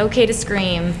 and it's okay to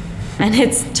scream, and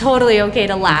it's totally okay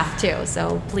to laugh too.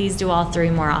 So please do all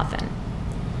three more often.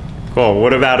 Cool.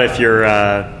 What about if you're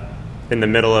in the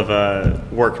middle of a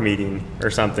work meeting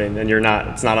or something, and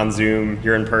it's not on Zoom,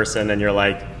 you're in person, and you're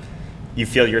like, you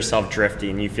feel yourself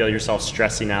drifting, you feel yourself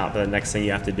stressing out the next thing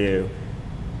you have to do.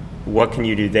 What can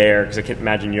you do there? Because I can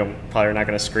imagine you're probably not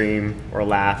going to scream or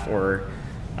laugh or,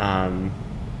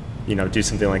 do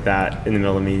something like that in the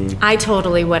middle of a meeting. I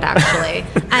totally would, actually.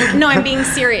 And no, I'm being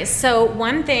serious. So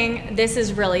one thing, this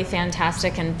is really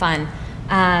fantastic and fun.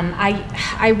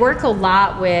 I work a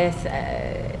lot with,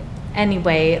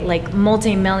 like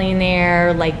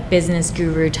multimillionaire, like business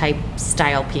guru type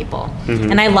style people.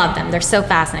 Mm-hmm. And I love them. They're so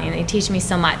fascinating. They teach me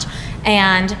so much.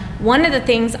 And one of the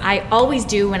things I always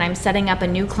do when I'm setting up a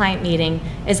new client meeting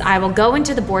is I will go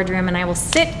into the boardroom and I will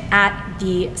sit at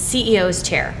the CEO's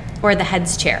chair or the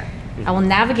head's chair. I will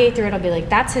navigate through it. I'll be like,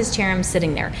 that's his chair, I'm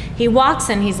sitting there. He walks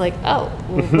in, he's like, oh,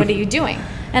 well, what are you doing?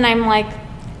 And I'm like,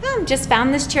 oh, just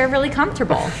found this chair really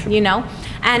comfortable,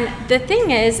 And the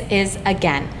thing is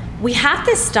again, we have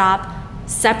to stop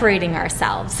separating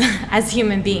ourselves as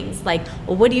human beings. Like,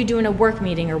 well, what do you do in a work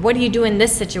meeting, or what do you do in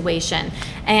this situation?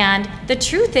 And the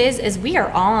truth is we are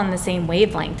all on the same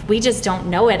wavelength. We just don't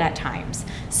know it at times.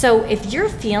 So if you're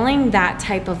feeling that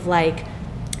type of like,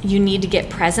 you need to get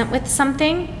present with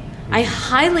something, I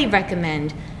highly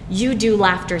recommend you do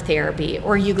laughter therapy,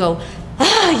 or you go,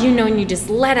 and you just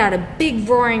let out a big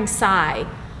roaring sigh,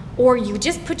 or you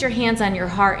just put your hands on your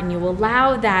heart and you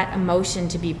allow that emotion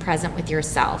to be present with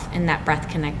yourself in that breath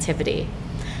connectivity.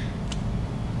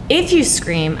 If you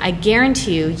scream, I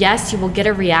guarantee you, yes, you will get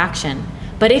a reaction.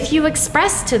 But if you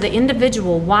express to the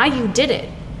individual why you did it,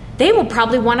 they will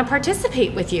probably want to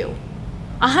participate with you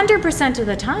 100% of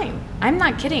the time. I'm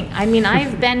not kidding. I mean,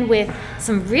 I've been with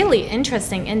some really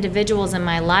interesting individuals in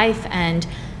my life, and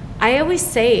I always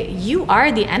say, you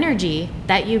are the energy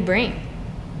that you bring.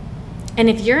 And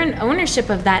if you're in ownership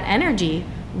of that energy,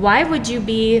 why would you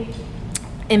be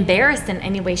embarrassed in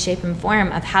any way, shape, and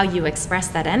form of how you express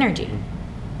that energy?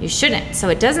 You shouldn't. So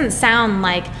it doesn't sound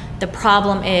like the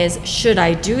problem is, should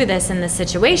I do this in this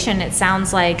situation? It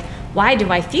sounds like, why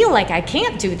do I feel like I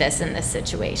can't do this in this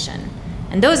situation?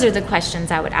 And those are the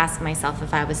questions I would ask myself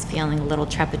if I was feeling a little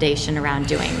trepidation around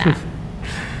doing that.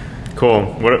 Cool.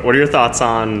 What are your thoughts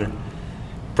on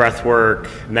breath work,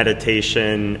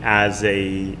 meditation as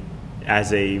a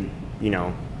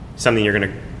something you're going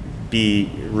to be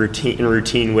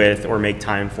routine with or make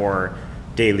time for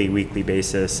daily, weekly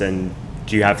basis? And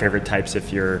do you have favorite types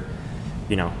if you're,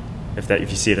 if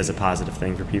you see it as a positive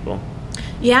thing for people?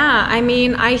 Yeah, I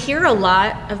mean, I hear a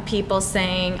lot of people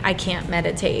saying, I can't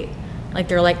meditate. Like,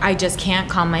 they're like, I just can't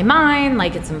calm my mind.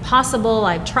 Like, it's impossible.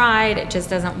 I've tried. It just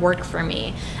doesn't work for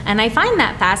me. And I find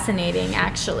that fascinating,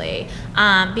 actually,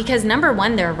 because number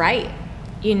one, they're right.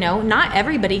 Not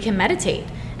everybody can meditate.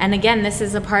 And again, this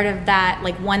is a part of that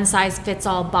like one size fits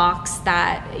all box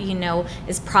that, you know,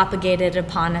 is propagated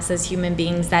upon us as human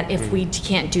beings, that if we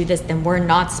can't do this, then we're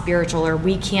not spiritual, or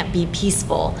we can't be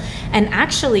peaceful. And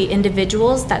actually,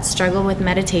 individuals that struggle with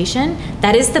meditation,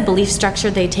 that is the belief structure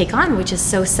they take on, which is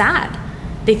so sad.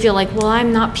 They feel like, well,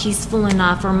 I'm not peaceful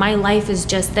enough, or my life is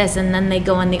just this, and then they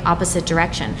go in the opposite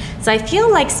direction. So I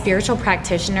feel like spiritual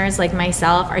practitioners like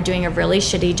myself are doing a really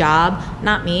shitty job,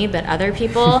 not me, but other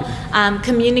people,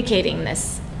 communicating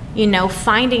this, you know,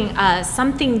 finding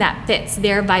something that fits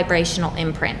their vibrational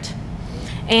imprint.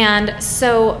 And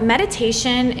so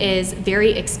meditation is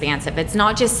very expansive. It's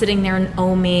not just sitting there and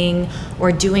oming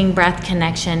or doing breath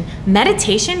connection.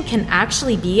 Meditation can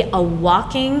actually be a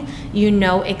walking, you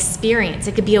know, experience.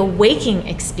 It could be a waking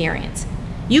experience.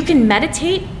 You can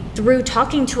meditate through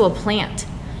talking to a plant.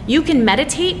 You can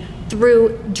meditate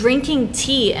through drinking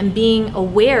tea and being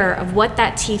aware of what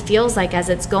that tea feels like as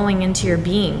it's going into your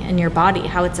being and your body,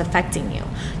 how it's affecting you.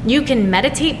 You can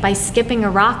meditate by skipping a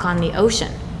rock on the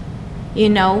ocean. You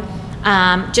know,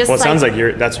 just well, it sounds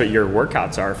like that's what your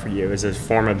workouts are for you, is a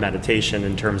form of meditation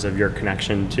in terms of your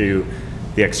connection to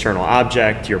the external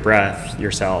object, your breath,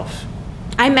 yourself.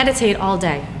 I meditate all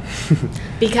day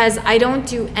because I don't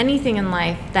do anything in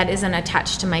life that isn't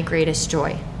attached to my greatest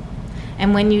joy.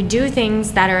 And when you do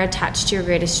things that are attached to your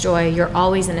greatest joy, you're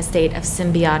always in a state of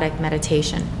symbiotic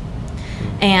meditation.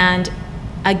 And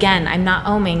again, I'm not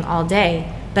oming all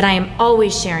day, but I am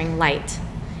always sharing light.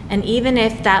 And even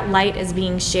if that light is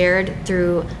being shared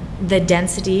through the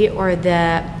density or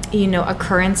the, you know,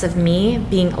 occurrence of me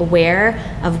being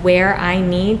aware of where I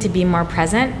need to be more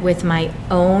present with my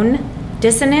own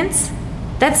dissonance,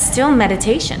 that's still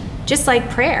meditation, just like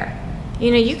prayer.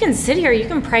 You know, you can sit here, you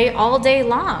can pray all day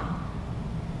long.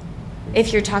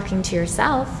 If you're talking to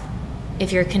yourself,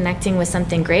 if you're connecting with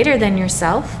something greater than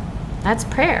yourself, that's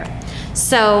prayer.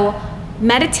 So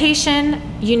meditation,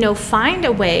 you know, find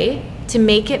a way to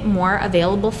make it more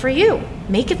available for you.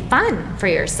 Make it fun for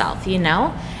yourself, you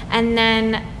know? And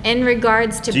then in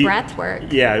regards to breath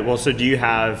work. Yeah, well, so do you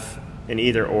have an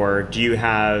either or? Do you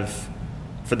have,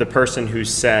 for the person who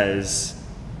says,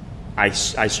 I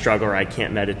struggle or I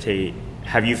can't meditate,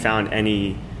 have you found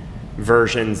any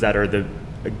versions that are the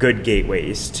good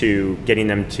gateways to getting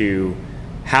them to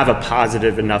have a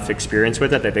positive enough experience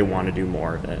with it that they want to do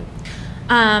more of it?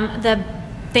 The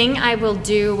thing I will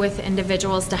do with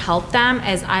individuals to help them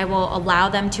is I will allow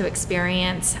them to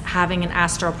experience having an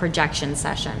astral projection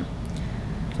session.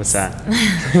 What's that?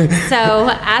 So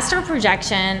astral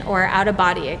projection or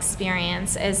out-of-body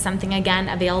experience is something, again,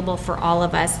 available for all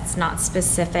of us. It's not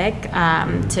specific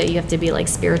to you have to be like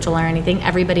spiritual or anything.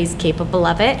 Everybody's capable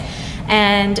of it.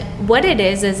 And what it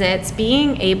is it's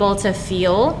being able to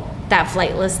feel that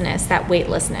flightlessness, that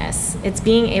weightlessness. It's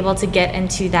being able to get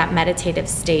into that meditative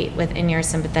state within your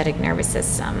sympathetic nervous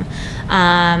system,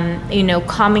 you know,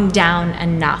 calming down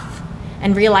enough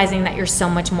and realizing that you're so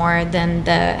much more than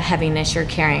the heaviness you're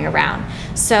carrying around.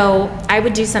 So I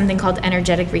would do something called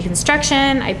energetic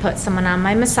reconstruction. I put someone on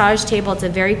my massage table. It's a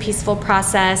very peaceful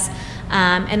process.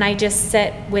 And I just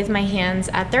sit with my hands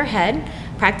at their head,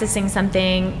 practicing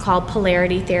something called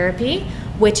polarity therapy,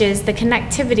 which is the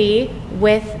connectivity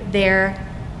with their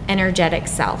energetic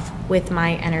self, with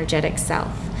my energetic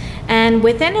self. And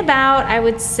within about, I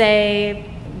would say,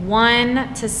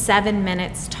 1 to 7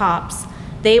 minutes tops,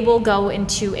 they will go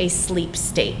into a sleep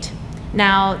state.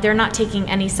 Now, they're not taking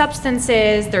any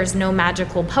substances, there's no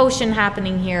magical potion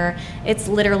happening here. It's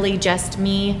literally just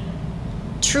me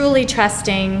truly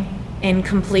trusting in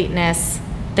completeness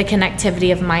the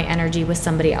connectivity of my energy with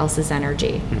somebody else's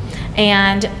energy.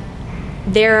 And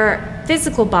their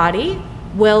physical body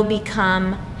will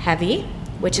become heavy,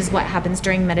 which is what happens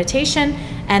during meditation,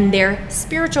 and their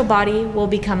spiritual body will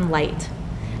become light.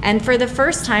 And for the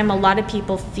first time, a lot of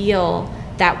people feel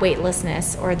that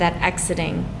weightlessness or that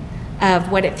exiting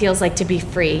of what it feels like to be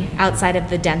free outside of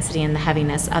the density and the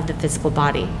heaviness of the physical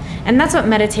body. And that's what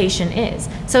meditation is.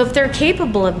 So if they're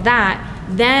capable of that,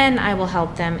 then I will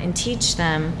help them and teach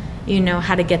them, you know,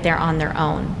 how to get there on their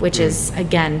own, which is,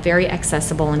 again, very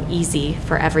accessible and easy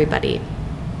for everybody.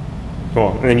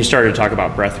 Cool. And then you started to talk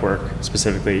about breath work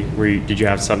specifically. Did you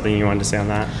have something you wanted to say on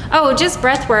that? Oh, just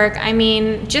breath work. I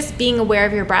mean, just being aware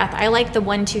of your breath. I like the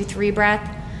 1, 2, 3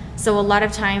 breath. So a lot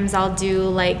of times I'll do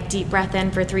like deep breath in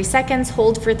for 3 seconds,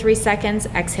 hold for 3 seconds,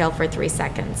 exhale for 3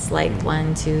 seconds, like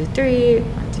 1, 2, 3,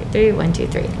 1, 2, 3, 1, 2,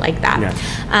 3, like that.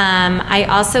 Yeah. I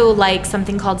also like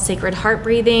something called sacred heart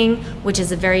breathing, which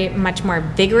is a very much more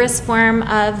vigorous form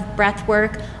of breath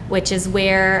work, which is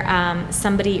where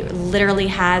somebody literally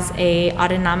has a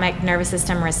autonomic nervous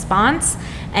system response,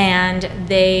 and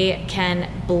they can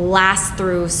blast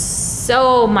through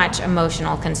so much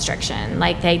emotional constriction.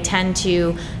 Like they tend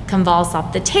to convulse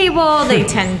off the table, they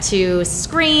tend to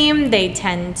scream, they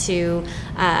tend to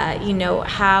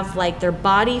have like their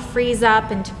body freeze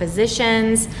up into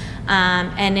positions,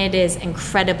 and it is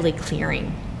incredibly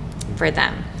clearing for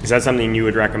them. Is that something you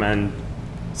would recommend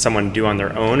someone do on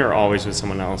their own, or always with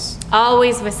someone else?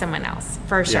 Always with someone else,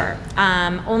 for sure.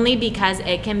 Yeah. Only because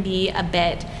it can be a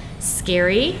bit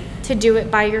scary to do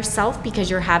it by yourself, because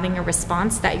you're having a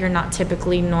response that you're not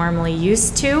typically normally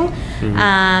used to.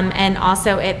 And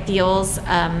also it feels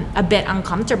a bit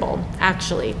uncomfortable,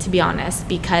 actually, to be honest,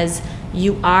 because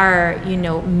you are,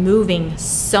 moving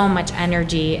so much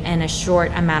energy in a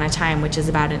short amount of time, which is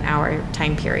about an hour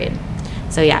time period.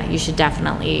 So yeah, you should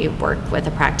definitely work with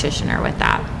a practitioner with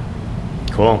that.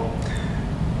 Cool.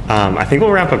 I think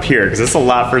we'll wrap up here because it's a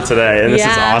lot for today, and this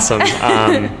is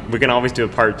awesome. We can always do a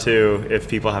part 2 if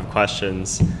people have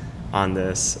questions on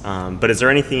this. But is there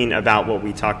anything about what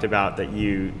we talked about that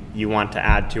you want to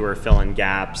add to or fill in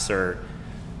gaps, or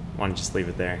want to just leave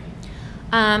it there?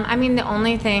 The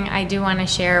only thing I do want to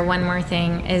share, one more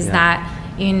thing, is that,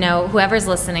 whoever's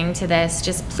listening to this,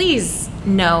 just please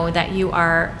know that you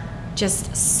are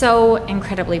just so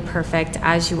incredibly perfect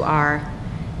as you are,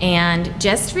 and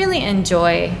just really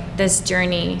enjoy this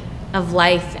journey of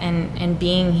life and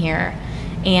being here,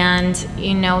 and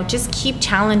just keep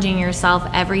challenging yourself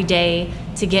every day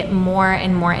to get more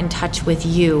and more in touch with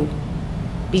you,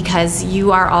 because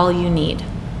you are all you need.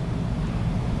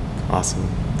 Awesome.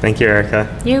 Thank you, Erica.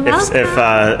 You're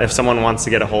welcome. If someone wants to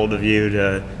get a hold of you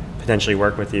to potentially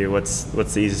work with you, what's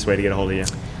the easiest way to get a hold of you?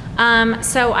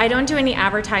 So I don't do any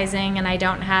advertising, and I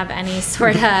don't have any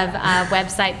sort of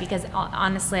website, because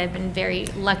honestly, I've been very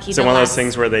lucky. So one of those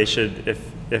things where they should,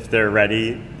 if they're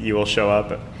ready, you will show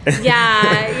up.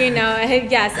 Yeah,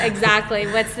 yes, exactly.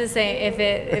 What's the saying?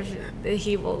 If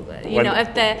he will, when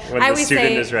the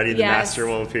student is ready, the master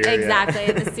will appear. Exactly.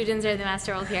 If the students are, the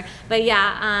master will appear. But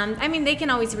yeah, they can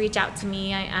always reach out to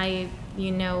me. I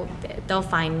they'll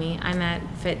find me. I'm at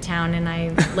FitTown, and I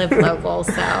live local,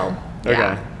 so yeah.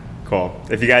 Okay. Cool.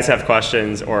 If you guys have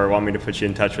questions or want me to put you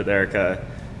in touch with Erica,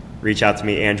 reach out to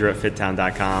me, Andrew at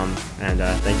FitTown.com. And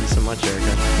thank you so much, Erica.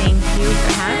 Thank you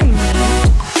for having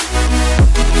me.